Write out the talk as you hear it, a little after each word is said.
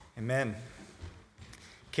Amen.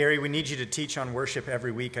 Carrie, we need you to teach on worship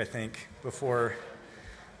every week, I think, before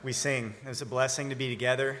we sing. It's a blessing to be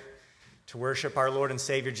together, to worship our Lord and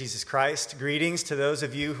Savior Jesus Christ. Greetings to those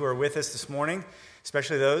of you who are with us this morning,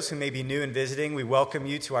 especially those who may be new and visiting. We welcome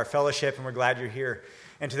you to our fellowship, and we're glad you're here.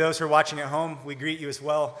 And to those who are watching at home, we greet you as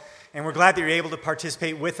well. And we're glad that you're able to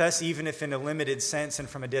participate with us, even if in a limited sense and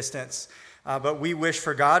from a distance. But we wish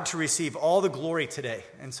for God to receive all the glory today.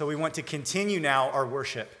 And so we want to continue now our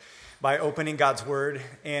worship by opening God's word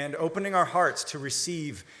and opening our hearts to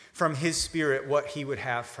receive from his Spirit what he would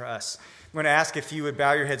have for us. I'm going to ask if you would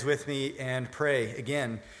bow your heads with me and pray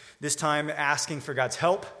again, this time asking for God's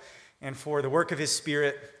help and for the work of his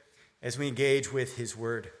Spirit as we engage with his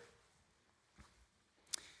word.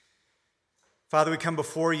 Father, we come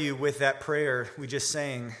before you with that prayer we just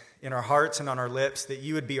sang in our hearts and on our lips, that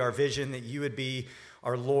you would be our vision, that you would be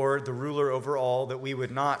our Lord, the ruler over all, that we would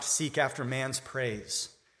not seek after man's praise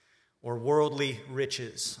or worldly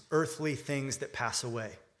riches, earthly things that pass away.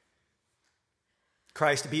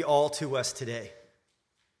 Christ, be all to us today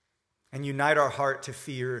and unite our heart to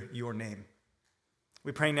fear your name.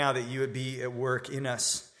 We pray now that you would be at work in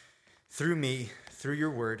us through me, through your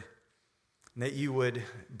word, and that you would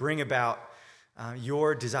bring about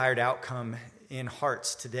your desired outcome in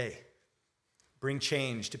hearts today. Bring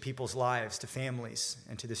change to people's lives, to families,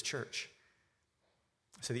 and to this church,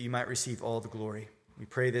 so that you might receive all the glory. We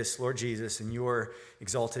pray this, Lord Jesus, in your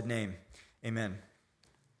exalted name. Amen.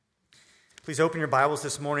 Please open your Bibles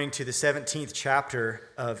this morning to the 17th chapter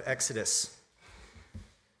of Exodus.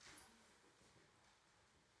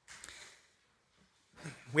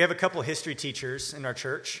 We have a couple of history teachers in our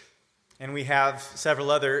church, and we have several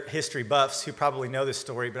other history buffs who probably know this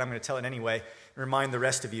story, but I'm going to tell it anyway and remind the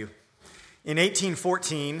rest of you. In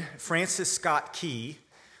 1814, Francis Scott Key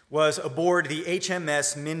was aboard the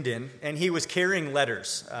HMS Minden, and he was carrying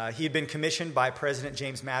letters. He had been commissioned by President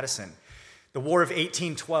James Madison. The War of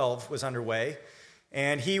 1812 was underway,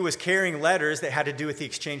 and he was carrying letters that had to do with the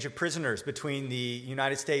exchange of prisoners between the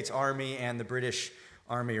United States Army and the British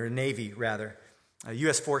Army, or Navy, rather,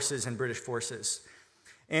 U.S. forces and British forces.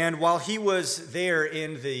 And while he was there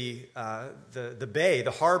in the bay,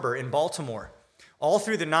 the harbor in Baltimore, all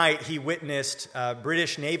through the night, he witnessed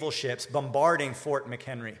British naval ships bombarding Fort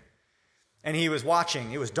McHenry. And he was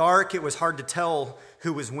watching. It was dark. It was hard to tell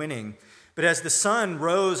who was winning. But as the sun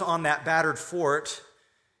rose on that battered fort,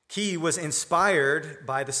 Key was inspired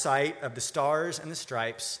by the sight of the stars and the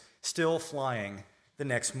stripes still flying the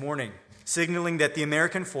next morning, signaling that the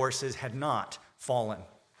American forces had not fallen.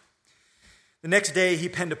 The next day, he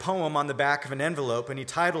penned a poem on the back of an envelope, and he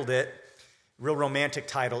titled it, real romantic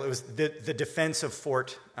title. It was The Defense of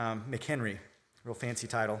Fort McHenry. Real fancy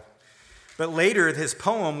title. But later, his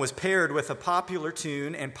poem was paired with a popular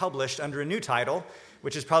tune and published under a new title,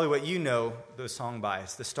 which is probably what you know the song by.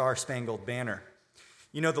 It's The Star-Spangled Banner.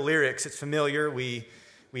 You know the lyrics. It's familiar. We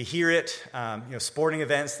hear it, sporting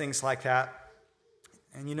events, things like that.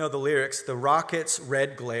 And you know the lyrics. The rocket's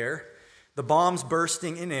red glare, the bombs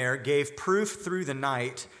bursting in air, gave proof through the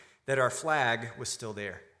night that our flag was still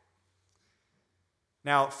there.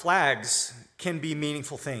 Now, flags can be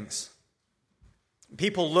meaningful things.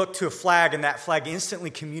 People look to a flag, and that flag instantly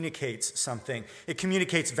communicates something. It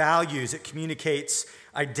communicates values. It communicates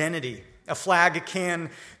identity. A flag can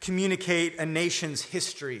communicate a nation's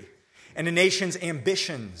history and a nation's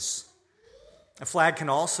ambitions. A flag can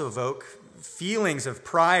also evoke feelings of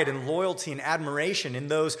pride and loyalty and admiration in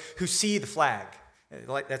those who see the flag.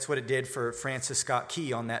 That's what it did for Francis Scott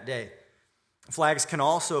Key on that day. Flags can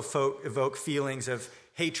also evoke feelings of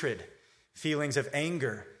hatred, feelings of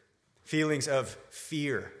anger, feelings of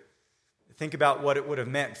fear. Think about what it would have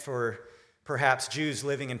meant for perhaps Jews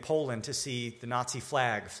living in Poland to see the Nazi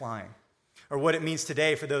flag flying, or what it means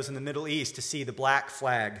today for those in the Middle East to see the black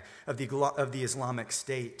flag of the Islamic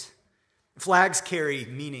State. Flags carry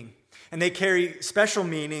meaning, and they carry special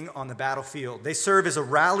meaning on the battlefield. They serve as a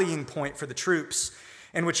rallying point for the troops,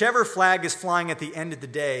 and whichever flag is flying at the end of the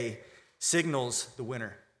day signals the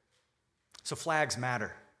winner. So flags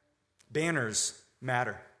matter. Banners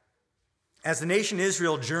matter. As the nation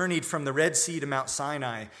Israel journeyed from the Red Sea to Mount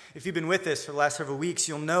Sinai, if you've been with us for the last several weeks,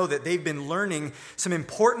 you'll know that they've been learning some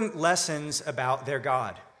important lessons about their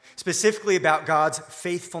God, specifically about God's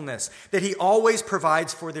faithfulness, that he always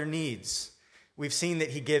provides for their needs. We've seen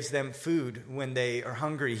that he gives them food when they are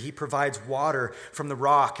hungry. He provides water from the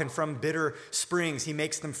rock and from bitter springs. He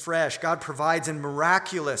makes them fresh. God provides in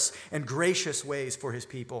miraculous and gracious ways for his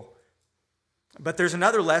people. But there's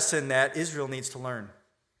another lesson that Israel needs to learn.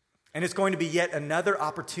 And it's going to be yet another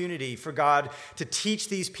opportunity for God to teach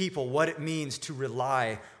these people what it means to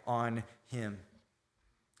rely on him.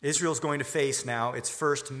 Israel's going to face now its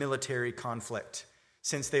first military conflict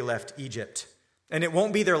since they left Egypt. And it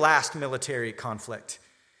won't be their last military conflict.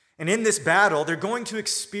 And in this battle, they're going to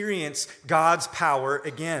experience God's power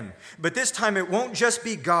again. But this time, it won't just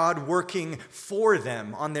be God working for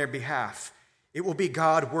them on their behalf. It will be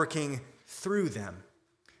God working through them,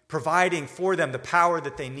 providing for them the power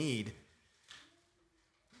that they need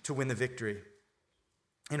to win the victory.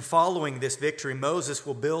 And following this victory, Moses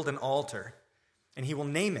will build an altar, and he will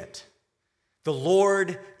name it, "The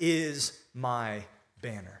Lord is my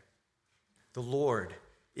banner." The Lord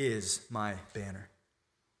is my banner.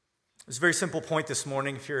 It's a very simple point this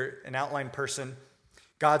morning. If you're an outline person,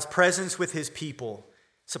 God's presence with his people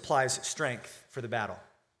supplies strength for the battle.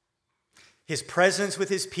 His presence with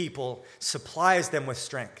his people supplies them with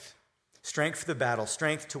strength. Strength for the battle,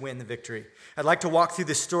 strength to win the victory. I'd like to walk through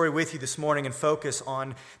this story with you this morning and focus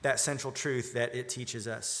on that central truth that it teaches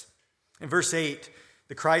us. In verse 8,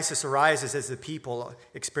 the crisis arises as the people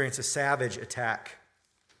experience a savage attack.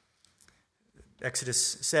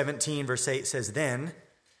 Exodus 17, verse 8 says, "Then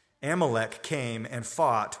Amalek came and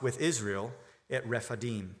fought with Israel at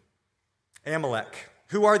Rephidim." Amalek.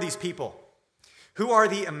 Who are these people? Who are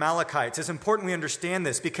the Amalekites? It's important we understand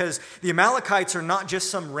this because the Amalekites are not just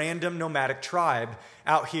some random nomadic tribe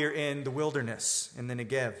out here in the wilderness, in the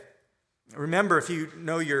Negev. Remember, if you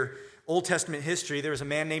know your Old Testament history, there was a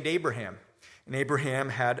man named Abraham. And Abraham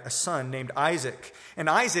had a son named Isaac. And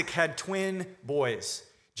Isaac had twin boys,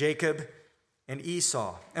 Jacob and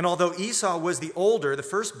Esau. And although Esau was the older, the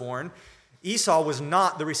firstborn, Esau was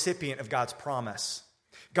not the recipient of God's promise.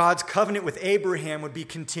 God's covenant with Abraham would be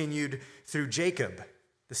continued through Jacob,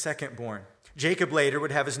 the secondborn. Jacob later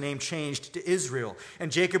would have his name changed to Israel, and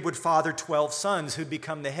Jacob would father 12 sons who'd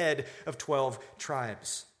become the head of 12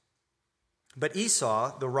 tribes. But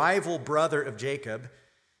Esau, the rival brother of Jacob,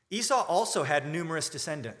 Esau also had numerous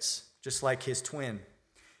descendants, just like his twin.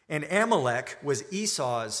 And Amalek was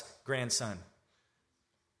Esau's grandson,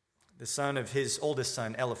 the son of his oldest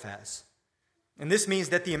son, Eliphaz. And this means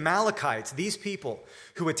that the Amalekites, these people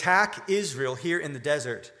who attack Israel here in the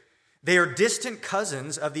desert, they are distant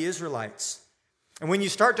cousins of the Israelites. And when you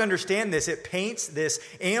start to understand this, it paints this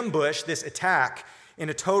ambush, this attack, in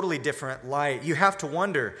a totally different light. You have to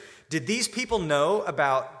wonder, did these people know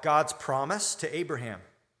about God's promise to Abraham?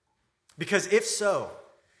 Because if so,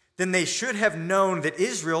 then they should have known that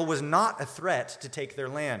Israel was not a threat to take their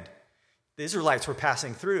land. The Israelites were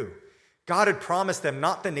passing through. God had promised them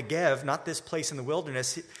not the Negev, not this place in the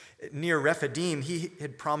wilderness near Rephidim. He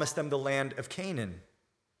had promised them the land of Canaan.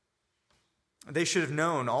 They should have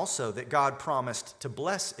known also that God promised to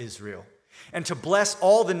bless Israel and to bless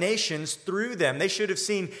all the nations through them. They should have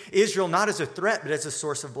seen Israel not as a threat, but as a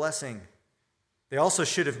source of blessing. They also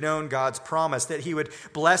should have known God's promise that he would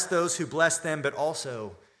bless those who bless them, but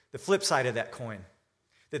also the flip side of that coin,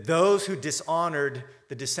 that those who dishonored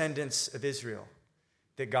the descendants of Israel,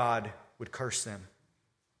 that God would curse them.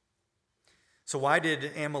 So why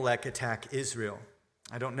did Amalek attack Israel?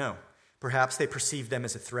 I don't know. Perhaps they perceived them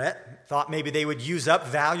as a threat, thought maybe they would use up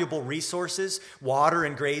valuable resources. Water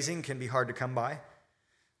and grazing can be hard to come by.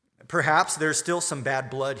 Perhaps there's still some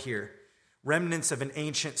bad blood here, remnants of an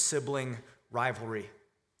ancient sibling rivalry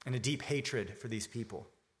and a deep hatred for these people.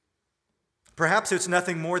 Perhaps it's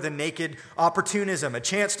nothing more than naked opportunism, a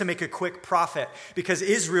chance to make a quick profit, because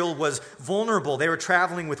Israel was vulnerable. They were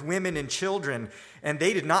traveling with women and children, and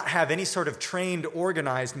they did not have any sort of trained,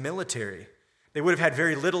 organized military. They would have had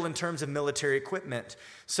very little in terms of military equipment.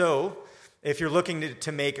 So, if you're looking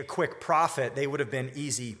to make a quick profit, they would have been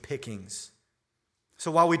easy pickings.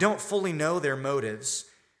 So while we don't fully know their motives,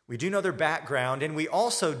 we do know their background, and we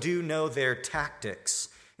also do know their tactics.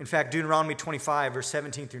 In fact, Deuteronomy 25, verse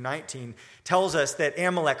 17 through 19, tells us that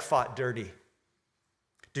Amalek fought dirty.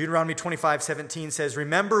 Deuteronomy 25:17 says,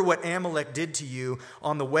 "Remember what Amalek did to you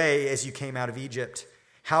on the way as you came out of Egypt,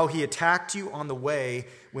 how he attacked you on the way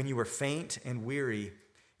when you were faint and weary,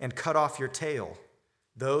 and cut off your tail,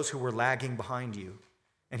 those who were lagging behind you,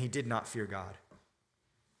 and he did not fear God."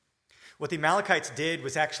 What the Amalekites did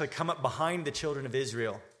was actually come up behind the children of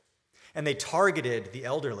Israel, and they targeted the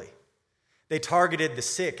elderly. They targeted the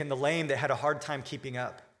sick and the lame that had a hard time keeping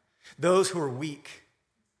up, those who were weak,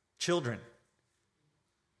 children.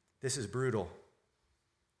 This is brutal.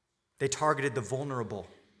 They targeted the vulnerable.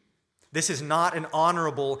 This is not an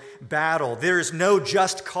honorable battle. There is no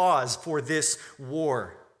just cause for this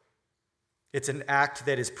war. It's an act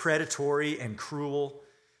that is predatory and cruel,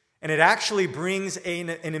 and it actually brings an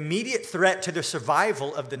immediate threat to the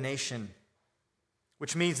survival of the nation,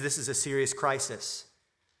 which means this is a serious crisis.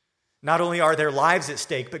 Not only are their lives at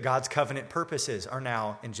stake, but God's covenant purposes are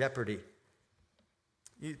now in jeopardy.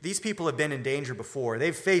 These people have been in danger before.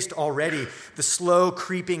 They've faced already the slow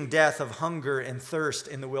creeping death of hunger and thirst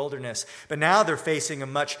in the wilderness. But now they're facing a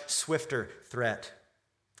much swifter threat,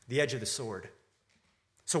 the edge of the sword.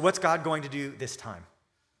 So what's God going to do this time?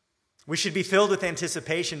 We should be filled with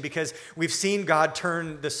anticipation because we've seen God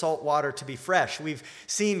turn the salt water to be fresh. We've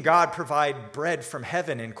seen God provide bread from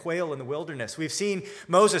heaven and quail in the wilderness. We've seen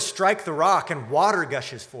Moses strike the rock and water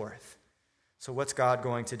gushes forth. So what's God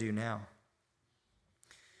going to do now?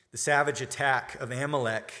 The savage attack of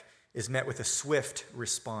Amalek is met with a swift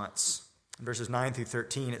response. In verses 9 through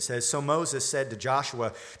 13, it says, "So Moses said to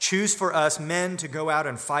Joshua, 'Choose for us men to go out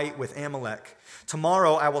and fight with Amalek.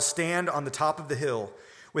 Tomorrow I will stand on the top of the hill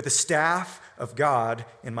with the staff of God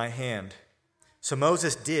in my hand.' So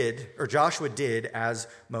Joshua did as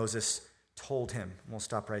Moses told him." We'll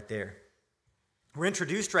stop right there. We're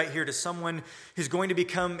introduced right here to someone who's going to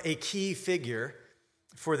become a key figure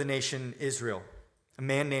for the nation Israel, a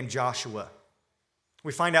man named Joshua.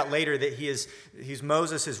 We find out later that he's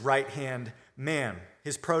Moses' right-hand man,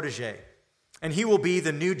 his protege. And he will be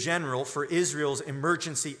the new general for Israel's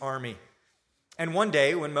emergency army. And one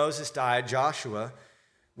day, when Moses died, Joshua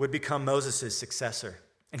would become Moses' successor.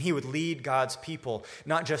 And he would lead God's people,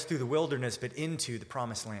 not just through the wilderness, but into the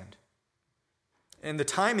promised land. And the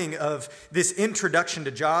timing of this introduction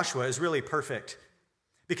to Joshua is really perfect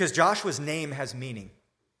because Joshua's name has meaning.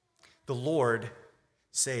 The Lord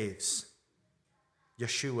saves.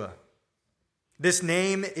 Yeshua. This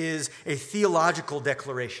name is a theological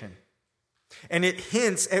declaration, and it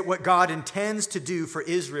hints at what God intends to do for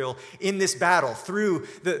Israel in this battle through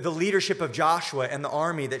the leadership of Joshua and the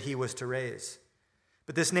army that he was to raise.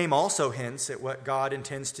 But this name also hints at what God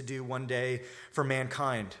intends to do one day for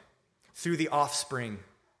mankind through the offspring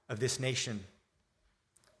of this nation,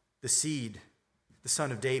 the seed, the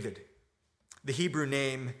son of David. The Hebrew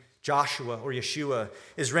name Joshua or Yeshua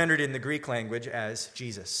is rendered in the Greek language as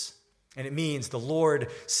Jesus. And it means the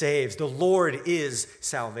Lord saves. The Lord is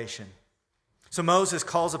salvation. So Moses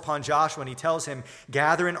calls upon Joshua and he tells him,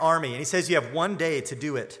 gather an army. And he says, you have one day to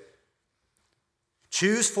do it.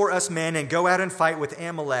 Choose for us men and go out and fight with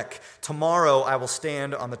Amalek. Tomorrow I will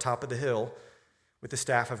stand on the top of the hill with the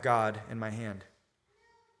staff of God in my hand.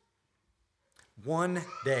 One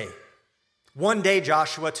day. One day,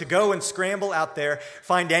 Joshua, to go and scramble out there,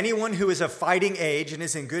 find anyone who is of fighting age and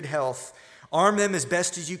is in good health, arm them as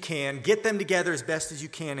best as you can, get them together as best as you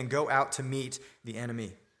can, and go out to meet the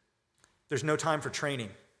enemy. There's no time for training.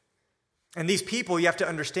 And these people, you have to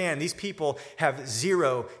understand, these people have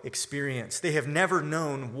zero experience. They have never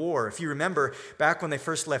known war. If you remember, back when they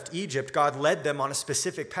first left Egypt, God led them on a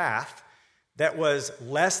specific path that was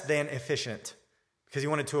less than efficient because he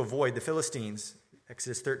wanted to avoid the Philistines.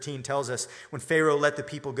 Exodus 13 tells us, when Pharaoh let the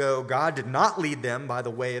people go, God did not lead them by the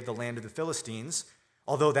way of the land of the Philistines,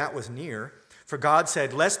 although that was near. For God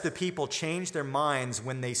said, lest the people change their minds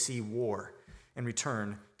when they see war and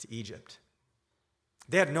return to Egypt.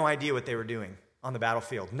 They had no idea what they were doing on the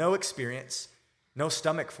battlefield. No experience, no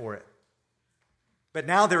stomach for it. But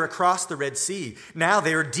now they're across the Red Sea. Now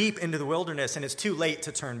they are deep into the wilderness, and it's too late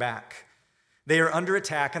to turn back. They are under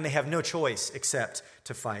attack, and they have no choice except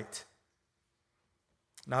to fight.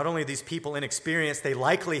 Not only are these people inexperienced, they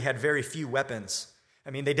likely had very few weapons.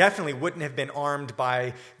 I mean, they definitely wouldn't have been armed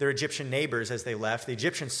by their Egyptian neighbors as they left. The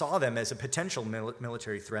Egyptians saw them as a potential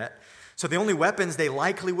military threat. So the only weapons they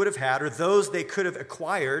likely would have had are those they could have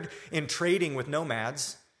acquired in trading with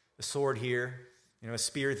nomads. A sword here, a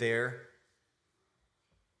spear there.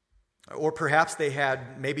 Or perhaps they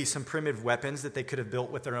had maybe some primitive weapons that they could have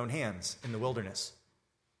built with their own hands in the wilderness.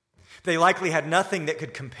 They likely had nothing that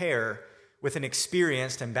could compare with an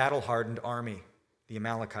experienced and battle-hardened army, the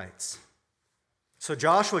Amalekites. So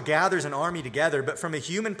Joshua gathers an army together, but from a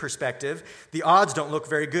human perspective, the odds don't look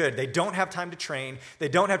very good. They don't have time to train. They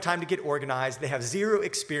don't have time to get organized. They have zero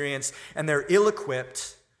experience, and they're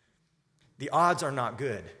ill-equipped. The odds are not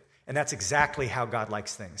good, and that's exactly how God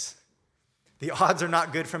likes things. The odds are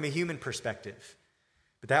not good from a human perspective,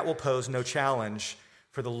 but that will pose no challenge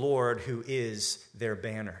for the Lord who is their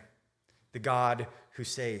banner, the God who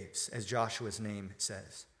saves, as Joshua's name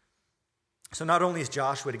says. So not only is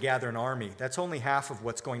Joshua to gather an army, that's only half of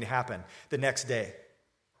what's going to happen the next day.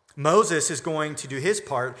 Moses is going to do his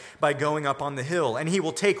part by going up on the hill, and he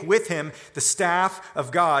will take with him the staff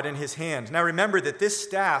of God in his hand. Now remember that this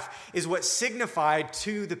staff is what signified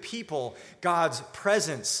to the people God's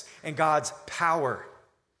presence and God's power.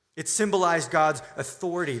 It symbolized God's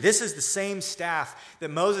authority. This is the same staff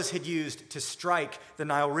that Moses had used to strike the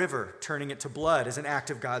Nile River, turning it to blood as an act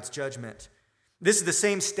of God's judgment. This is the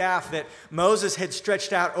same staff that Moses had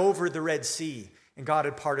stretched out over the Red Sea and God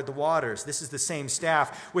had parted the waters. This is the same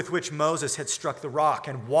staff with which Moses had struck the rock,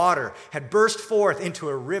 and water had burst forth into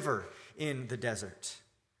a river in the desert.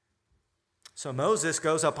 So Moses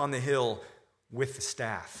goes up on the hill with the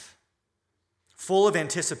staff, full of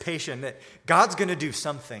anticipation that God's going to do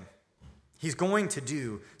something. He's going to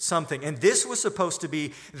do something. And this was supposed to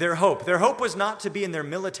be their hope. Their hope was not to be in their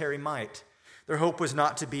military might. Their hope was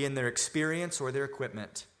not to be in their experience or their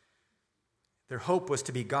equipment. Their hope was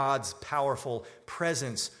to be God's powerful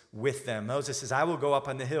presence with them. Moses says, I will go up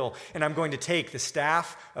on the hill, and I'm going to take the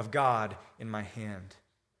staff of God in my hand.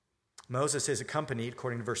 Moses is accompanied,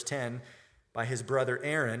 according to verse 10, by his brother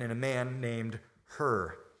Aaron and a man named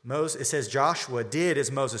Hur. It says Joshua did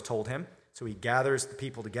as Moses told him, so he gathers the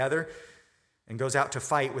people together and goes out to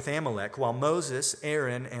fight with Amalek, while Moses,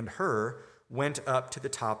 Aaron, and Hur went up to the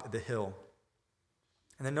top of the hill.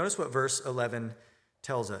 And then notice what verse 11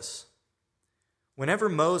 tells us. Whenever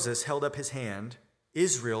Moses held up his hand,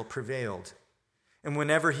 Israel prevailed. And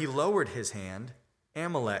whenever he lowered his hand,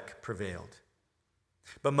 Amalek prevailed.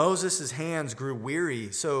 But Moses' hands grew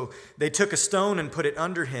weary, so they took a stone and put it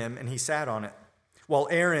under him, and he sat on it, while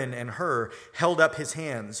Aaron and Hur held up his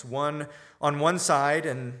hands, one on one side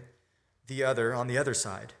and the other on the other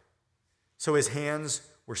side. So his hands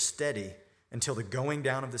were steady until the going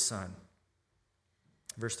down of the sun.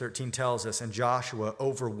 Verse 13 tells us, and Joshua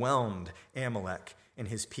overwhelmed Amalek and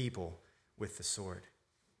his people with the sword.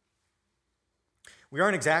 We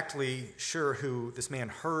aren't exactly sure who this man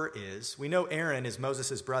Hur is. We know Aaron is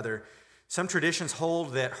Moses' brother. Some traditions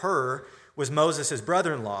hold that Hur was Moses'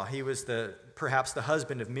 brother-in-law. He was perhaps the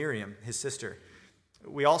husband of Miriam, his sister.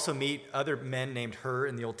 We also meet other men named Hur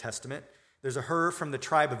in the Old Testament. There's a Hur from the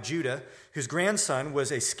tribe of Judah, whose grandson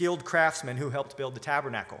was a skilled craftsman who helped build the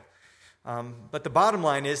tabernacle. But the bottom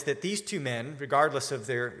line is that these two men, regardless of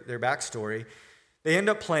their backstory, they end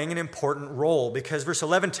up playing an important role because verse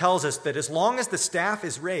 11 tells us that as long as the staff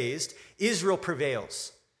is raised, Israel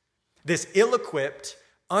prevails. This ill-equipped,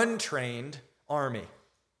 untrained army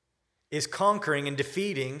is conquering and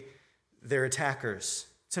defeating their attackers.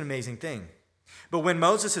 It's an amazing thing. But when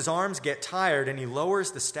Moses' arms get tired and he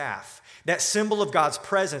lowers the staff, that symbol of God's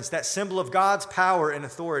presence, that symbol of God's power and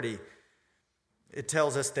authority, it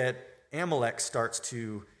tells us that Amalek starts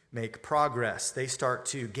to make progress. They start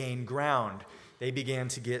to gain ground. They began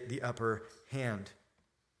to get the upper hand.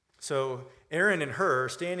 So Aaron and Hur are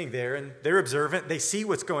standing there, and they're observant. They see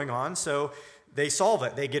what's going on, so they solve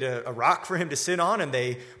it. They get a rock for him to sit on, and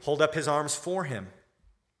they hold up his arms for him.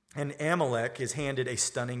 And Amalek is handed a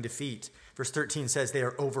stunning defeat. Verse 13 says they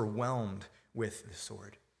are overwhelmed with the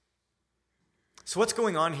sword. So what's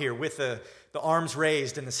going on here with the arms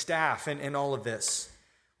raised and the staff and all of this?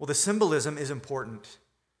 Well, the symbolism is important.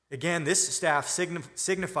 Again, this staff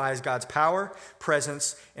signifies God's power,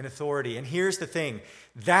 presence, and authority. And here's the thing.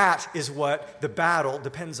 That is what the battle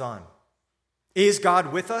depends on. Is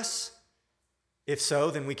God with us? If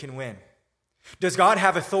so, then we can win. Does God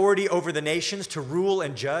have authority over the nations to rule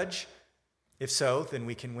and judge? If so, then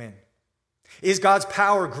we can win. Is God's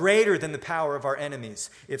power greater than the power of our enemies?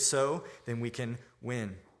 If so, then we can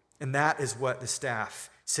win. And that is what the staff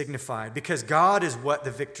signified, because God is what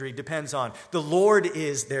the victory depends on. The Lord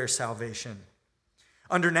is their salvation.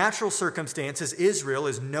 Under natural circumstances, Israel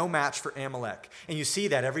is no match for Amalek. And you see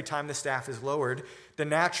that every time the staff is lowered, the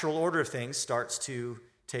natural order of things starts to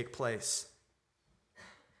take place.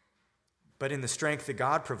 But in the strength that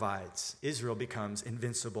God provides, Israel becomes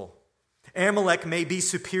invincible. Amalek may be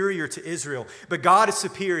superior to Israel, but God is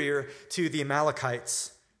superior to the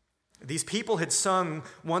Amalekites. These people had sung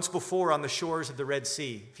once before on the shores of the Red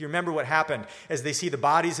Sea. If you remember what happened, as they see the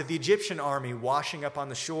bodies of the Egyptian army washing up on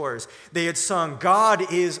the shores, they had sung,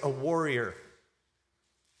 God is a warrior.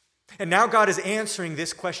 And now God is answering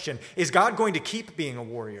this question. Is God going to keep being a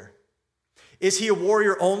warrior? Is he a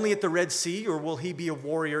warrior only at the Red Sea, or will he be a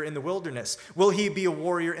warrior in the wilderness? Will he be a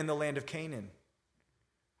warrior in the land of Canaan?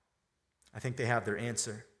 I think they have their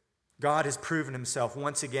answer. God has proven himself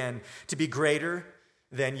once again to be greater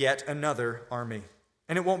than yet another army.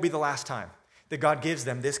 And it won't be the last time that God gives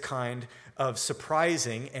them this kind of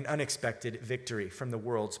surprising and unexpected victory from the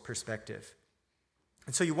world's perspective.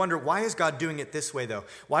 And so you wonder, why is God doing it this way, though?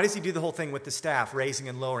 Why does he do the whole thing with the staff, raising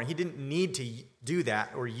and lowering? He didn't need to do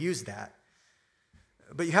that or use that.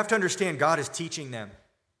 But you have to understand, God is teaching them.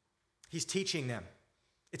 He's teaching them.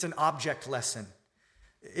 It's an object lesson.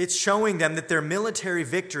 It's showing them that their military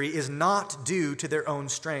victory is not due to their own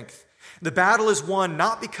strength. The battle is won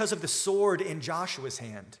not because of the sword in Joshua's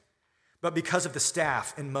hand, but because of the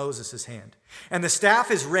staff in Moses' hand. And the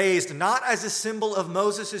staff is raised not as a symbol of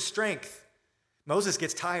Moses' strength. Moses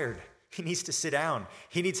gets tired. He needs to sit down.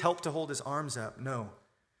 He needs help to hold his arms up. No.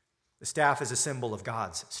 The staff is a symbol of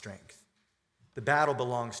God's strength. The battle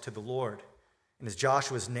belongs to the Lord. And as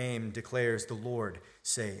Joshua's name declares, the Lord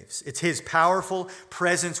saves. It's his powerful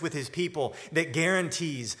presence with his people that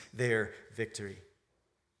guarantees their victory.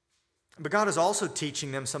 But God is also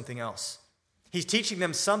teaching them something else. He's teaching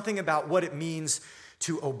them something about what it means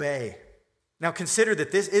to obey. Now consider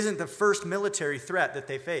that this isn't the first military threat that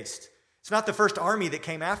they faced. It's not the first army that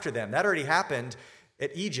came after them. That already happened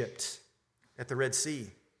at Egypt, at the Red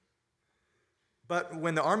Sea. But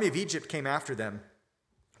when the army of Egypt came after them,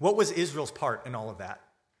 what was Israel's part in all of that?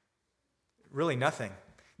 Really nothing.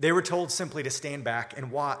 They were told simply to stand back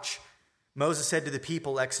and watch. Moses said to the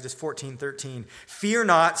people, Exodus 14:13, "Fear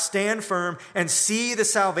not, stand firm, and see the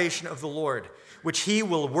salvation of the Lord, which he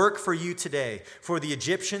will work for you today. For the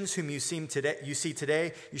Egyptians whom you see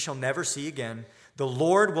today, you shall never see again. The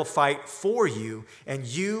Lord will fight for you, and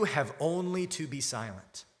you have only to be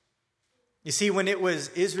silent." You see, when it was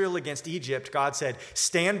Israel against Egypt, God said,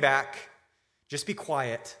 stand back, just be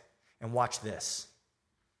quiet, and watch this.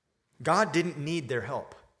 God didn't need their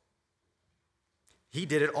help. He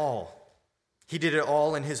did it all. He did it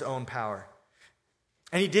all in his own power.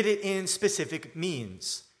 And he did it in specific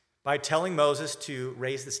means by telling Moses to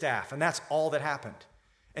raise the staff. And that's all that happened.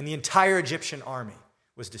 And the entire Egyptian army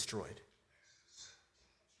was destroyed.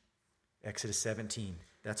 Exodus 17,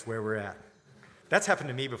 that's where we're at. That's happened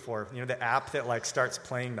to me before. You know, the app that starts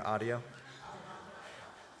playing the audio.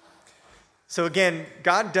 So again,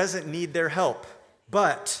 God doesn't need their help,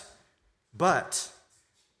 but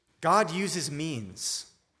God uses means.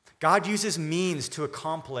 God uses means to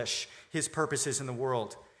accomplish his purposes in the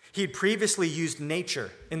world. He had previously used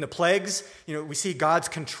nature. In the plagues, we see God's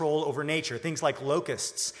control over nature, things like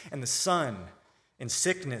locusts and the sun and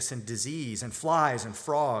sickness and disease and flies and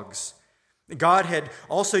frogs. God had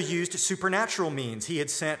also used supernatural means. He had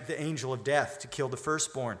sent the angel of death to kill the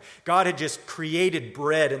firstborn. God had just created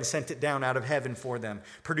bread and sent it down out of heaven for them,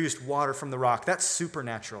 produced water from the rock. That's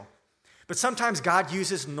supernatural. But sometimes God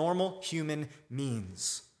uses normal human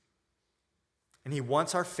means. And he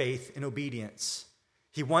wants our faith and obedience.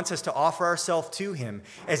 He wants us to offer ourselves to him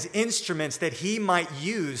as instruments that he might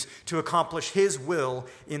use to accomplish his will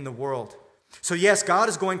in the world. So yes, God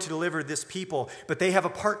is going to deliver this people, but they have a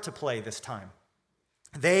part to play this time.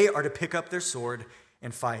 They are to pick up their sword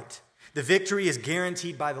and fight. The victory is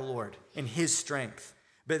guaranteed by the Lord in his strength,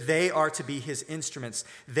 but they are to be his instruments.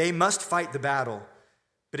 They must fight the battle,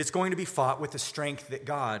 but it's going to be fought with the strength that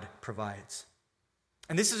God provides.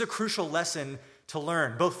 And this is a crucial lesson to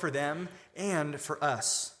learn, both for them and for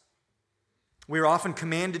us. We are often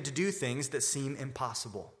commanded to do things that seem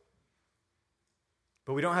impossible.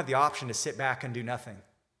 But we don't have the option to sit back and do nothing.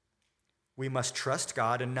 We must trust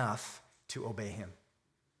God enough to obey him.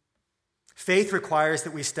 Faith requires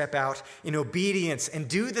that we step out in obedience and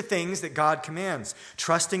do the things that God commands,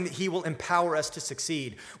 trusting that he will empower us to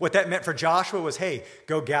succeed. What that meant for Joshua was, hey,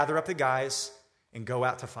 go gather up the guys and go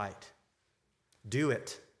out to fight. Do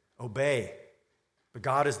it. Obey. But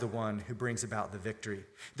God is the one who brings about the victory.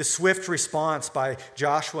 The swift response by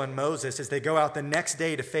Joshua and Moses as they go out the next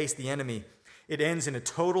day to face the enemy, it ends in a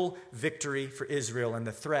total victory for Israel, and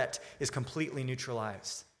the threat is completely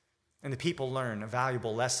neutralized. And the people learn a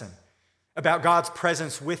valuable lesson about God's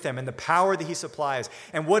presence with them and the power that he supplies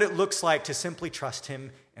and what it looks like to simply trust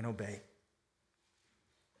him and obey.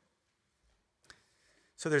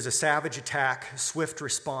 So there's a savage attack, a swift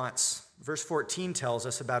response. Verse 14 tells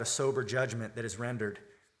us about a sober judgment that is rendered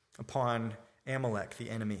upon Amalek, the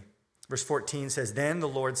enemy. Verse 14 says, "Then the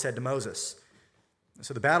Lord said to Moses,"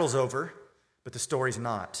 so the battle's over, but the story's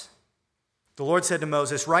not. The Lord said to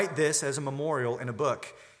Moses, "Write this as a memorial in a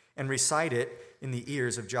book and recite it in the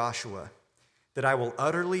ears of Joshua, that I will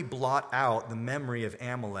utterly blot out the memory of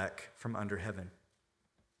Amalek from under heaven."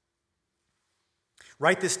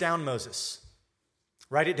 Write this down, Moses.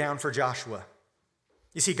 Write it down for Joshua.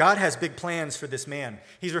 You see, God has big plans for this man.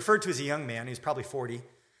 He's referred to as a young man. He's probably 40.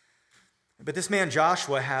 But this man,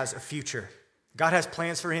 Joshua, has a future. God has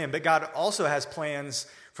plans for him, but God also has plans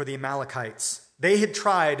for the Amalekites. They had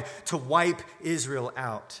tried to wipe Israel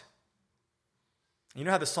out. You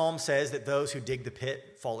know how the psalm says that those who dig the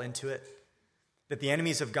pit fall into it? That the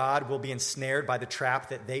enemies of God will be ensnared by the trap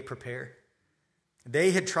that they prepare?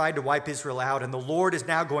 They had tried to wipe Israel out, and the Lord is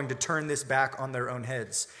now going to turn this back on their own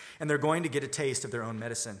heads, and they're going to get a taste of their own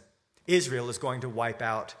medicine. Israel is going to wipe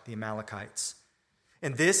out the Amalekites.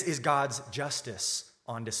 And this is God's justice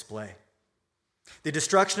on display. The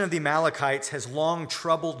destruction of the Amalekites has long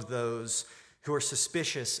troubled those who are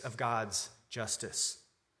suspicious of God's justice.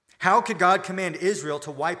 How could God command Israel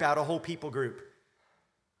to wipe out a whole people group?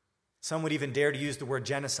 Some would even dare to use the word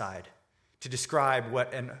genocide to describe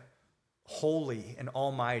what an holy and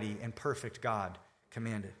almighty and perfect God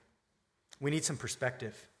commanded. We need some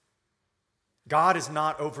perspective. God is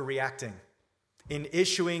not overreacting in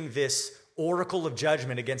issuing this oracle of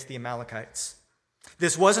judgment against the Amalekites.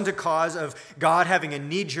 This wasn't a cause of God having a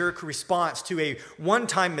knee-jerk response to a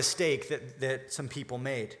one-time mistake that some people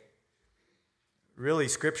made. Really,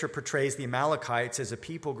 Scripture portrays the Amalekites as a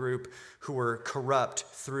people group who were corrupt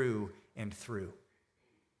through and through.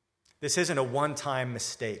 This isn't a one-time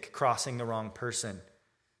mistake, crossing the wrong person,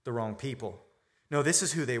 the wrong people. No, this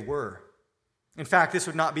is who they were. In fact, this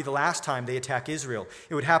would not be the last time they attack Israel.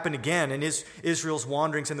 It would happen again in Israel's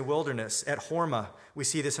wanderings in the wilderness. At Hormah, we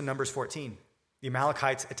see this in Numbers 14. The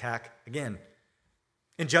Amalekites attack again.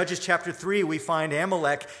 In Judges chapter 3, we find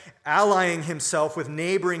Amalek allying himself with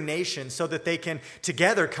neighboring nations so that they can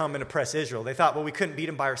together come and oppress Israel. They thought, well, we couldn't beat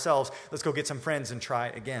them by ourselves. Let's go get some friends and try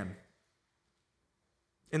again.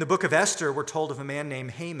 In the book of Esther, we're told of a man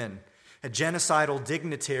named Haman, a genocidal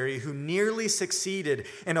dignitary who nearly succeeded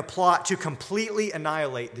in a plot to completely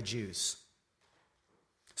annihilate the Jews.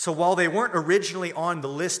 So while they weren't originally on the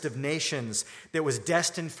list of nations that was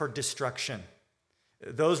destined for destruction,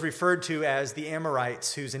 those referred to as the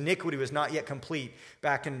Amorites, whose iniquity was not yet complete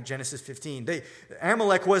back in Genesis 15.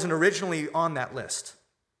 Amalek wasn't originally on that list,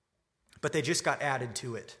 but they just got added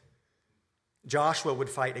to it. Joshua would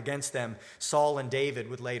fight against them. Saul and David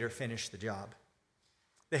would later finish the job.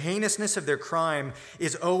 The heinousness of their crime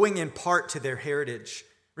is owing in part to their heritage.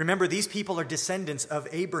 Remember, these people are descendants of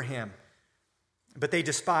Abraham, but they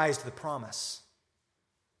despised the promise.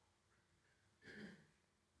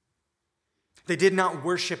 They did not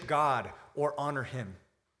worship God or honor him.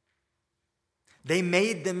 They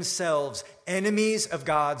made themselves enemies of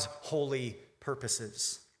God's holy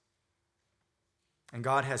purposes. And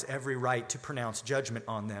God has every right to pronounce judgment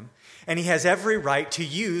on them. And he has every right to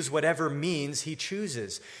use whatever means he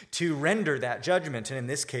chooses to render that judgment. And in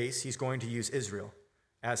this case, he's going to use Israel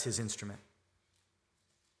as his instrument.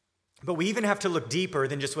 But we even have to look deeper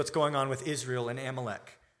than just what's going on with Israel and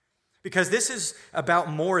Amalek. Because this is about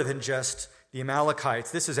more than just the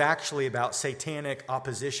Amalekites. This is actually about satanic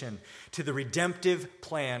opposition to the redemptive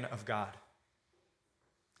plan of God.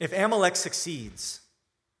 If Amalek succeeds,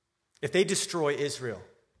 if they destroy Israel,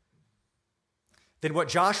 then what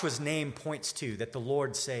Joshua's name points to, that the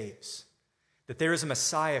Lord saves, that there is a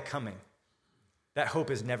Messiah coming, that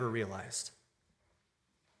hope is never realized.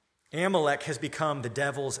 Amalek has become the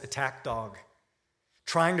devil's attack dog,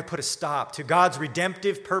 trying to put a stop to God's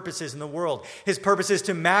redemptive purposes in the world. His purpose is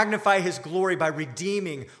to magnify his glory by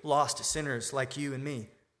redeeming lost sinners like you and me.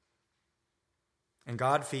 And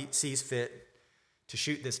God sees fit to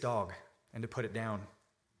shoot this dog and to put it down,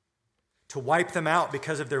 to wipe them out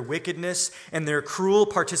because of their wickedness and their cruel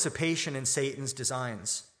participation in Satan's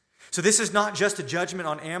designs. So this is not just a judgment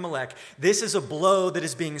on Amalek. This is a blow that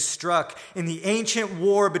is being struck in the ancient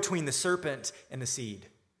war between the serpent and the seed,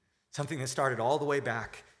 something that started all the way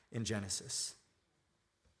back in Genesis.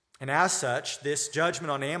 And as such, this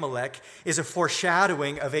judgment on Amalek is a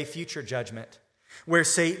foreshadowing of a future judgment where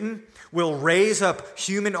Satan will raise up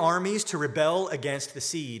human armies to rebel against the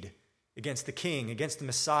seed, against the King, against the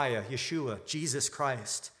Messiah, Yeshua, Jesus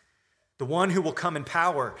Christ, the one who will come in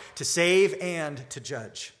power to save and to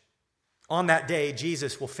judge. On that day,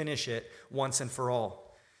 Jesus will finish it once and for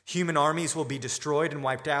all. Human armies will be destroyed and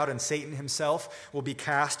wiped out, and Satan himself will be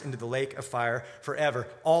cast into the lake of fire forever.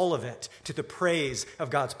 All of it to the praise of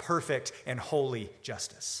God's perfect and holy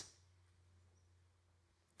justice.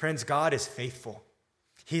 Friends, God is faithful.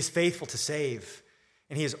 He's faithful to save,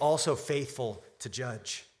 and he is also faithful to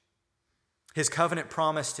judge. His covenant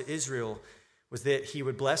promise to Israel was that he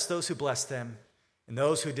would bless those who bless them, and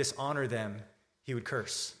those who dishonor them, he would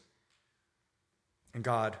curse. And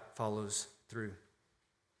God follows through.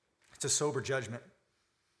 It's a sober judgment.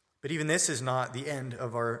 But even this is not the end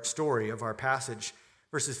of our story, of our passage.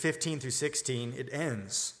 Verses 15 through 16, it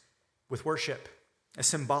ends with worship, a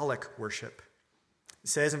symbolic worship. It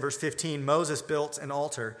says in verse 15, Moses built an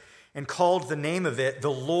altar and called the name of it, "The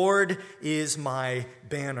Lord is my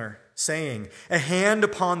banner," saying, "A hand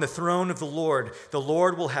upon the throne of the Lord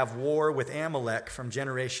will have war with Amalek from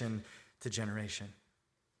generation to generation."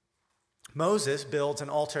 Moses builds an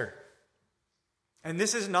altar. And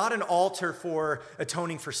this is not an altar for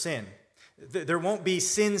atoning for sin. There won't be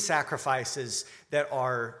sin sacrifices that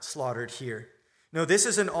are slaughtered here. No, this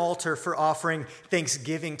is an altar for offering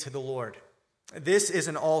thanksgiving to the Lord. This is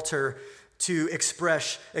an altar to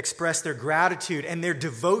express their gratitude and their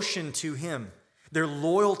devotion to him, their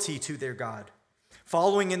loyalty to their God.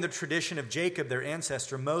 Following in the tradition of Jacob, their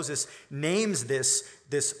ancestor, Moses names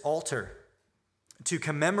this altar to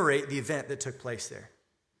commemorate the event that took place there.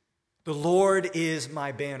 The Lord is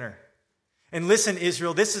my banner. And listen,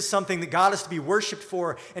 Israel, this is something that God is to be worshiped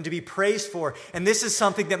for and to be praised for, and this is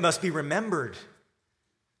something that must be remembered.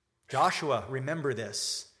 Joshua, remember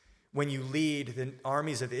this when you lead the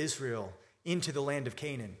armies of Israel into the land of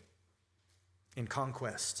Canaan in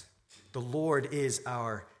conquest. The Lord is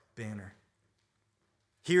our banner.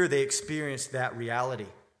 Here they experienced that reality,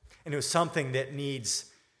 and it was something that needs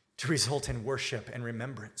to result in worship and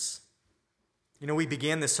remembrance. You know, we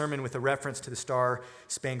began this sermon with a reference to the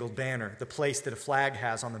Star-Spangled Banner, the place that a flag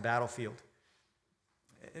has on the battlefield.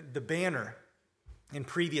 The banner, in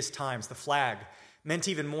previous times, the flag, meant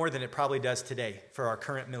even more than it probably does today for our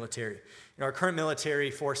current military. You know, our current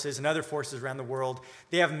military forces and other forces around the world,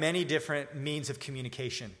 they have many different means of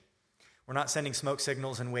communication. We're not sending smoke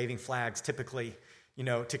signals and waving flags typically,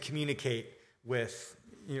 to communicate with,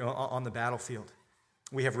 on the battlefield.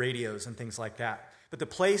 We have radios and things like that. But the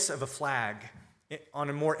place of a flag on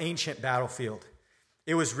a more ancient battlefield,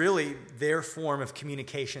 it was really their form of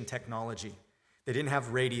communication technology. They didn't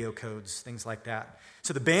have radio codes, things like that.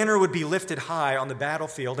 So the banner would be lifted high on the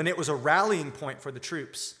battlefield, and it was a rallying point for the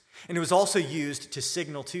troops. And it was also used to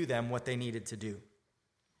signal to them what they needed to do.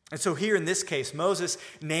 And so here in this case, Moses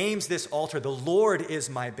names this altar, "The Lord is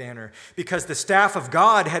my banner," because the staff of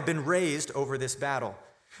God had been raised over this battle.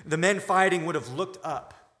 The men fighting would have looked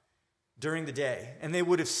up during the day, and they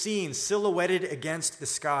would have seen silhouetted against the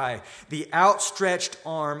sky the outstretched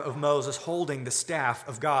arm of Moses holding the staff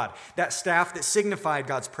of God, that staff that signified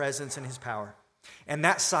God's presence and his power. And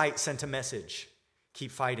that sight sent a message: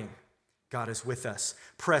 keep fighting. God is with us.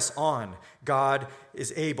 Press on. God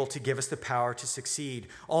is able to give us the power to succeed.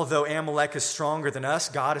 Although Amalek is stronger than us,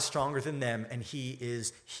 God is stronger than them, and he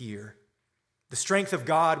is here. The strength of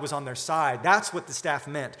God was on their side. That's what the staff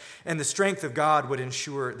meant. And the strength of God would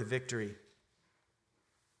ensure the victory.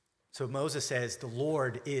 So Moses says, "The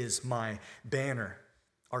Lord is my banner,"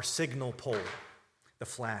 our signal pole, the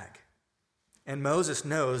flag. And Moses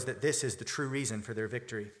knows that this is the true reason for their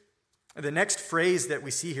victory. The next phrase that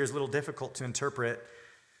we see here is a little difficult to interpret.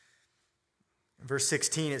 In verse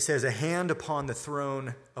 16, it says, "A hand upon the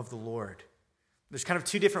throne of the Lord." There's kind of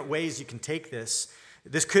two different ways you can take this.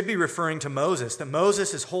 This could be referring to Moses, that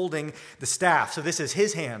Moses is holding the staff. So this is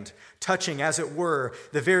his hand touching, as it were,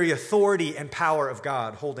 the very authority and power of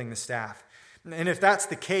God holding the staff. And if that's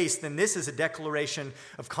the case, then this is a declaration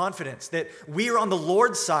of confidence that we are on the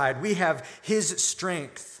Lord's side. We have his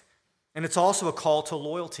strength. And it's also a call to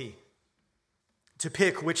loyalty, to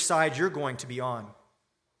pick which side you're going to be on.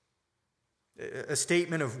 A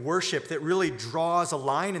statement of worship that really draws a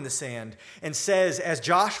line in the sand and says, as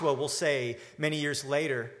Joshua will say many years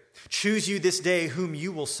later, "Choose you this day whom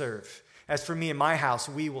you will serve. As for me and my house,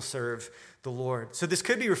 we will serve the Lord." So this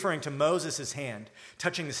could be referring to Moses' hand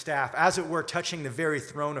touching the staff, as it were, touching the very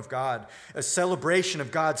throne of God, a celebration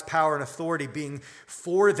of God's power and authority being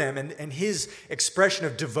for them, and his expression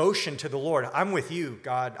of devotion to the Lord. I'm with you,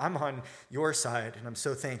 God. I'm on your side, and I'm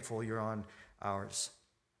so thankful you're on ours.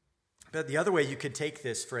 But the other way you could take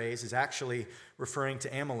this phrase is actually referring to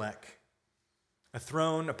Amalek, a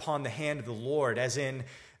throne upon the hand of the Lord, as in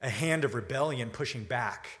a hand of rebellion pushing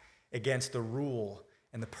back against the rule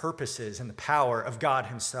and the purposes and the power of God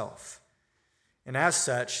himself. And as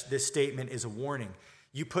such, this statement is a warning.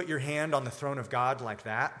 You put your hand on the throne of God like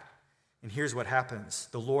that, and here's what happens.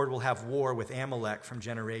 The Lord will have war with Amalek from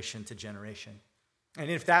generation to generation. And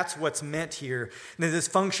if that's what's meant here, then this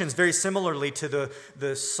functions very similarly to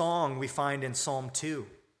the song we find in Psalm 2.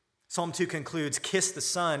 Psalm 2 concludes, "Kiss the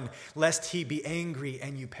Son, lest he be angry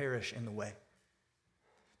and you perish in the way."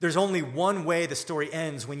 There's only one way the story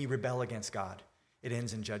ends when you rebel against God. It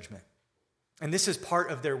ends in judgment. And this is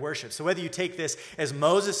part of their worship. So whether you take this as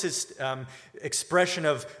Moses' expression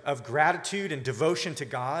of gratitude and devotion to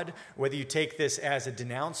God, whether you take this as a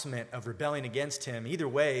denouncement of rebelling against him, either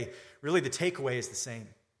way, really the takeaway is the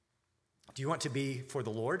same. Do you want to be for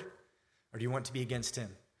the Lord, or do you want to be against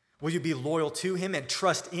him? Will you be loyal to him and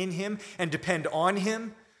trust in him and depend on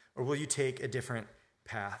him, or will you take a different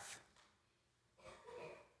path?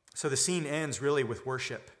 So the scene ends really with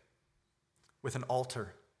worship, with an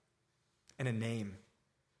altar and a name.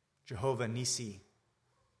 Jehovah Nissi,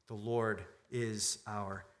 the Lord is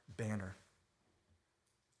our banner.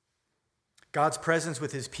 God's presence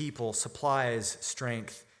with his people supplies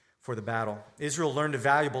strength for the battle. Israel learned a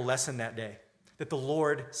valuable lesson that day, that the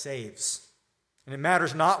Lord saves. And it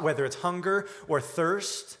matters not whether it's hunger or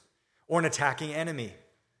thirst or an attacking enemy.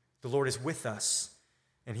 The Lord is with us,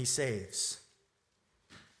 and he saves.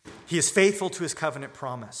 He is faithful to his covenant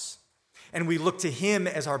promise. And we look to him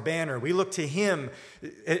as our banner. We look to him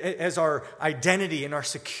as our identity and our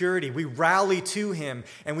security. We rally to him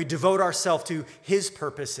and we devote ourselves to his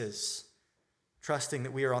purposes, trusting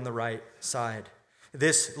that we are on the right side.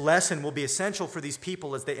 This lesson will be essential for these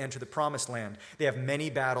people as they enter the promised land. They have many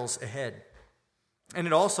battles ahead. And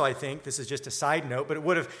it also, I think, this is just a side note, but it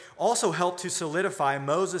would have also helped to solidify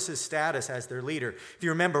Moses' status as their leader. If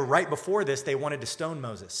you remember, right before this, they wanted to stone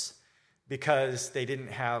Moses because they didn't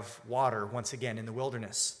have water, once again, in the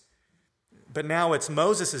wilderness. But now it's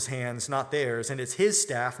Moses' hands, not theirs, and it's his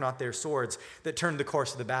staff, not their swords, that turned the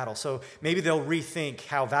course of the battle. So maybe they'll rethink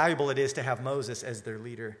how valuable it is to have Moses as their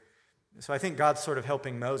leader. So I think God's sort of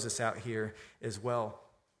helping Moses out here as well.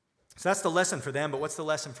 So that's the lesson for them, but what's the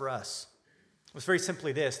lesson for us? It's very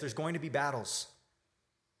simply this: there's going to be battles.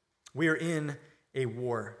 We are in a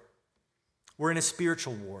war. We're in a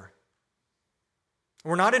spiritual war.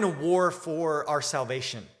 We're not in a war for our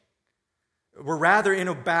salvation. We're rather in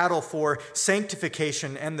a battle for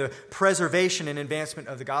sanctification and the preservation and advancement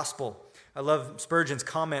of the gospel. I love Spurgeon's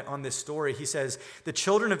comment on this story. He says, "The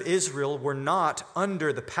children of Israel were not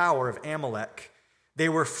under the power of Amalek. They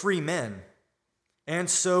were free men. And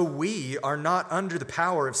so we are not under the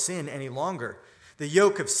power of sin any longer. The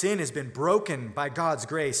yoke of sin has been broken by God's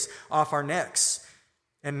grace off our necks.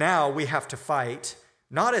 And now we have to fight,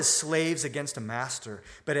 not as slaves against a master,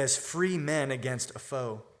 but as free men against a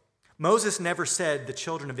foe." Moses never said to the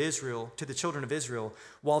children of Israel,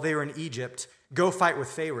 while they were in Egypt, "Go fight with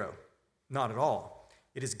Pharaoh." Not at all.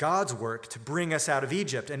 It is God's work to bring us out of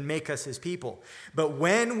Egypt and make us his people. But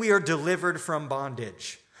when we are delivered from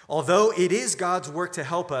bondage, although it is God's work to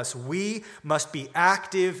help us, we must be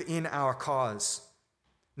active in our cause.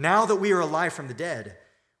 Now that we are alive from the dead,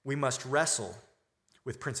 we must wrestle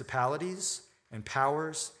with principalities and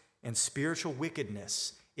powers and spiritual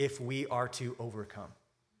wickedness if we are to overcome.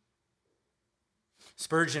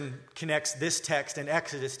 Spurgeon connects this text in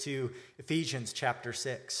Exodus to Ephesians chapter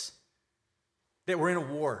 6. That we're in a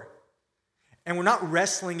war. And we're not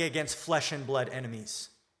wrestling against flesh and blood enemies,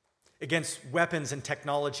 against weapons and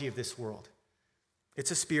technology of this world. It's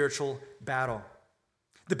a spiritual battle.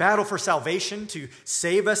 The battle for salvation, to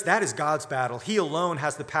save us, that is God's battle. He alone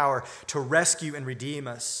has the power to rescue and redeem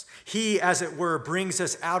us. He, as it were, brings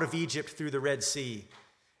us out of Egypt through the Red Sea.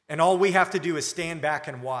 And all we have to do is stand back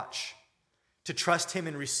and watch, to trust him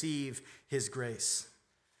and receive his grace.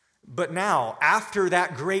 But now, after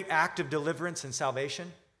that great act of deliverance and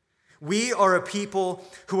salvation, we are a people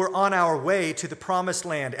who are on our way to the promised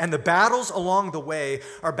land. And the battles along the way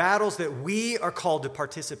are battles that we are called to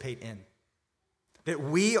participate in, that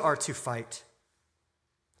we are to fight.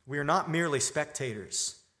 We are not merely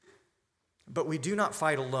spectators, but we do not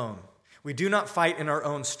fight alone. We do not fight in our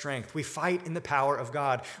own strength. We fight in the power of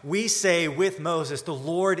God. We say with Moses, "The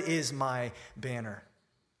Lord is my banner."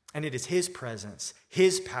 And it is his presence,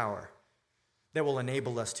 his power, that will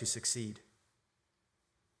enable us to succeed.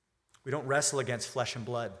 We don't wrestle against flesh and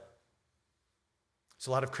blood. There's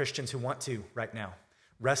a lot of Christians who want to right now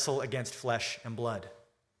wrestle against flesh and blood.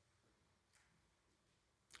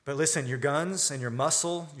 But listen, your guns and your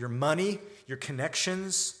muscle, your money, your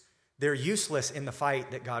connections, they're useless in the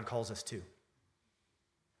fight that God calls us to.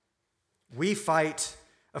 We fight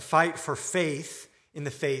a fight for faith in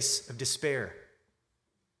the face of despair.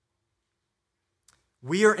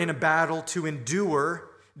 We are in a battle to endure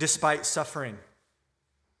despite suffering.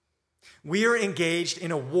 We are engaged in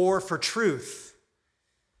a war for truth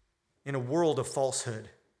in a world of falsehood.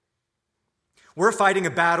 We're fighting a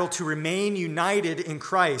battle to remain united in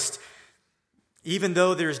Christ, even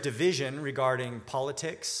though there's division regarding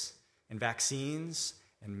politics and vaccines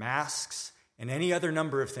and masks and any other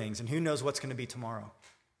number of things, and who knows what's going to be tomorrow.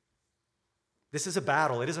 This is a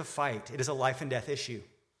battle. It is a fight. It is a life and death issue.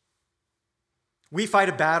 We fight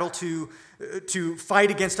a battle to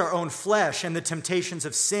fight against our own flesh and the temptations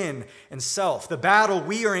of sin and self. The battle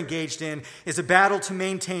we are engaged in is a battle to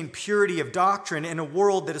maintain purity of doctrine in a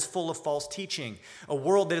world that is full of false teaching, a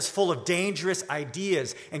world that is full of dangerous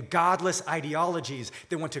ideas and godless ideologies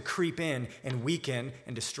that want to creep in and weaken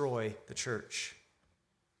and destroy the church.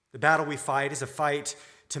 The battle we fight is a fight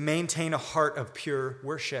to maintain a heart of pure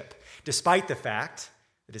worship, despite the fact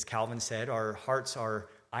that, as Calvin said, our hearts are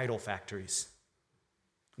idol factories.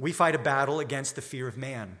 We fight a battle against the fear of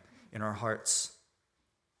man in our hearts.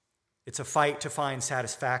 It's a fight to find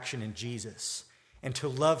satisfaction in Jesus and to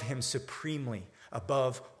love him supremely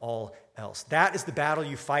above all else. That is the battle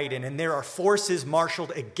you fight in, and there are forces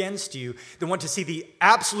marshaled against you that want to see the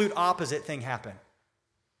absolute opposite thing happen.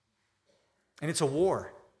 And it's a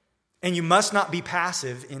war, and you must not be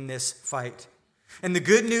passive in this fight. And the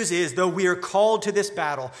good news is, though we are called to this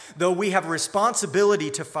battle, though we have a responsibility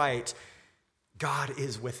to fight, God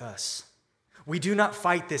is with us. We do not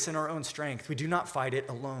fight this in our own strength. We do not fight it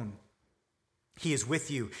alone. He is with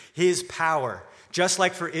you. His power, just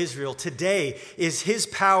like for Israel, today is his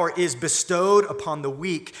power is bestowed upon the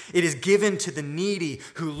weak. It is given to the needy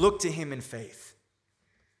who look to him in faith.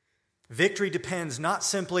 Victory depends not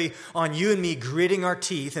simply on you and me gritting our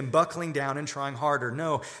teeth and buckling down and trying harder.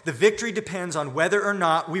 No, the victory depends on whether or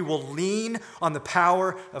not we will lean on the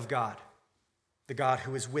power of God, the God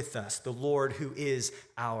who is with us, the Lord who is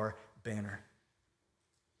our banner.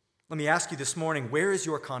 Let me ask you this morning, where is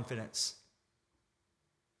your confidence?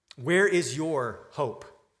 Where is your hope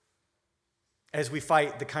as we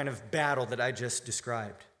fight the kind of battle that I just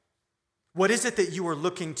described? What is it that you are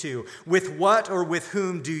looking to? With what or with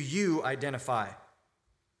whom do you identify?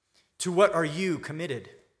 To what are you committed?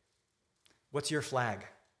 What's your flag?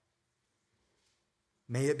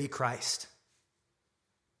 May it be Christ.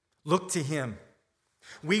 Look to him.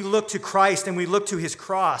 We look to Christ and we look to his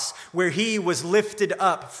cross where he was lifted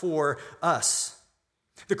up for us.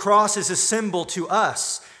 The cross is a symbol to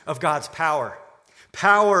us of God's power.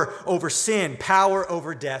 Power over sin, power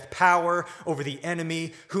over death, power over the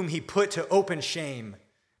enemy whom he put to open shame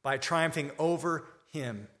by triumphing over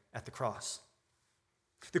him at the cross.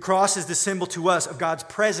 The cross is the symbol to us of God's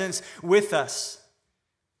presence with us.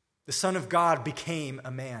 The Son of God became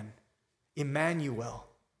a man, Emmanuel,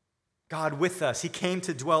 God with us. He came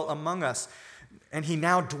to dwell among us, and he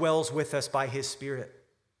now dwells with us by his Spirit.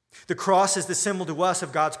 The cross is the symbol to us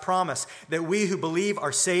of God's promise that we who believe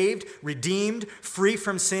are saved, redeemed, free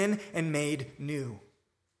from sin, and made new.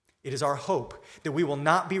 It is our hope that we will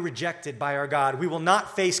not be rejected by our God. We will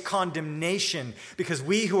not face condemnation because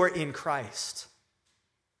we who are in Christ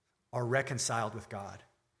are reconciled with God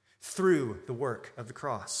through the work of the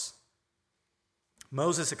cross.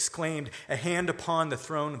 Moses exclaimed, "A hand upon the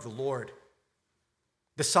throne of the Lord,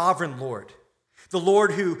 the sovereign Lord, the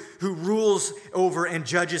Lord who rules over and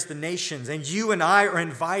judges the nations." And you and I are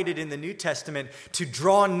invited in the New Testament to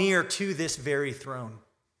draw near to this very throne.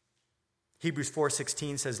 Hebrews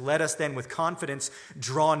 4:16 says, "Let us then with confidence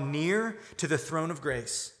draw near to the throne of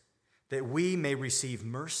grace, that we may receive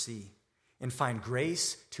mercy and find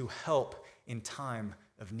grace to help in time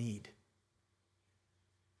of need."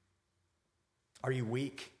 Are you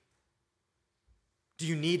weak? Do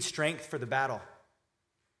you need strength for the battle?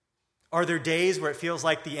 Are there days where it feels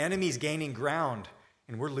like the enemy's gaining ground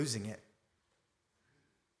and we're losing it?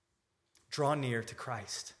 Draw near to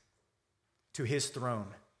Christ, to his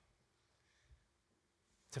throne,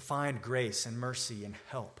 to find grace and mercy and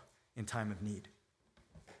help in time of need.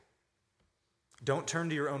 Don't turn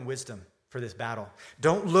to your own wisdom for this battle.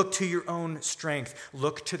 Don't look to your own strength.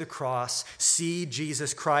 Look to the cross. See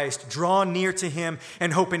Jesus Christ. Draw near to him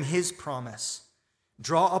and hope in his promise.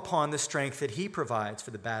 Draw upon the strength that he provides for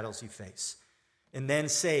the battles you face. And then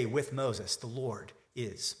say with Moses, "The Lord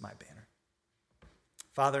is my banner."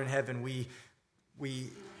 Father in heaven, we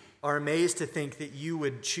are amazed to think that you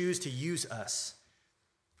would choose to use us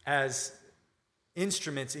as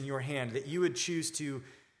instruments in your hand, that you would choose to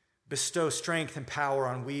bestow strength and power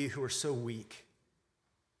on we who are so weak.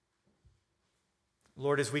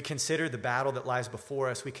 Lord, as we consider the battle that lies before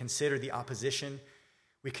us, we consider the opposition,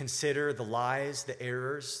 we consider the lies, the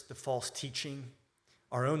errors, the false teaching,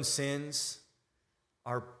 our own sins,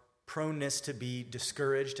 our proneness to be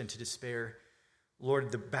discouraged and to despair.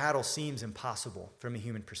 Lord, the battle seems impossible from a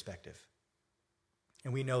human perspective.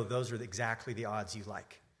 And we know those are exactly the odds you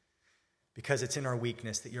like, because it's in our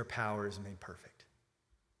weakness that your power is made perfect.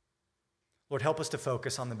 Lord, help us to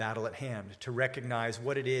focus on the battle at hand, to recognize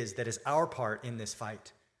what it is that is our part in this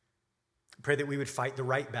fight. I pray that we would fight the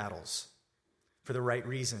right battles for the right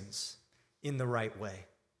reasons, in the right way,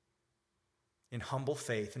 in humble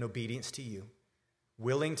faith and obedience to you,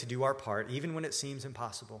 willing to do our part even when it seems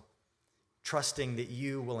impossible, trusting that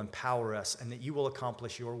you will empower us and that you will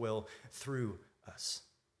accomplish your will through us.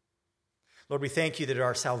 Lord, we thank you that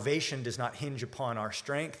our salvation does not hinge upon our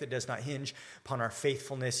strength. It does not hinge upon our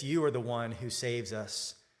faithfulness. You are the one who saves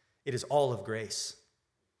us. It is all of grace.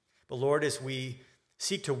 But Lord, as we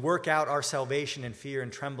seek to work out our salvation in fear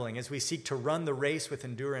and trembling, as we seek to run the race with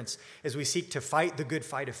endurance, as we seek to fight the good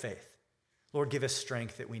fight of faith, Lord, give us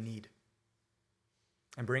strength that we need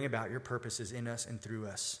and bring about your purposes in us and through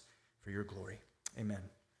us for your glory. Amen.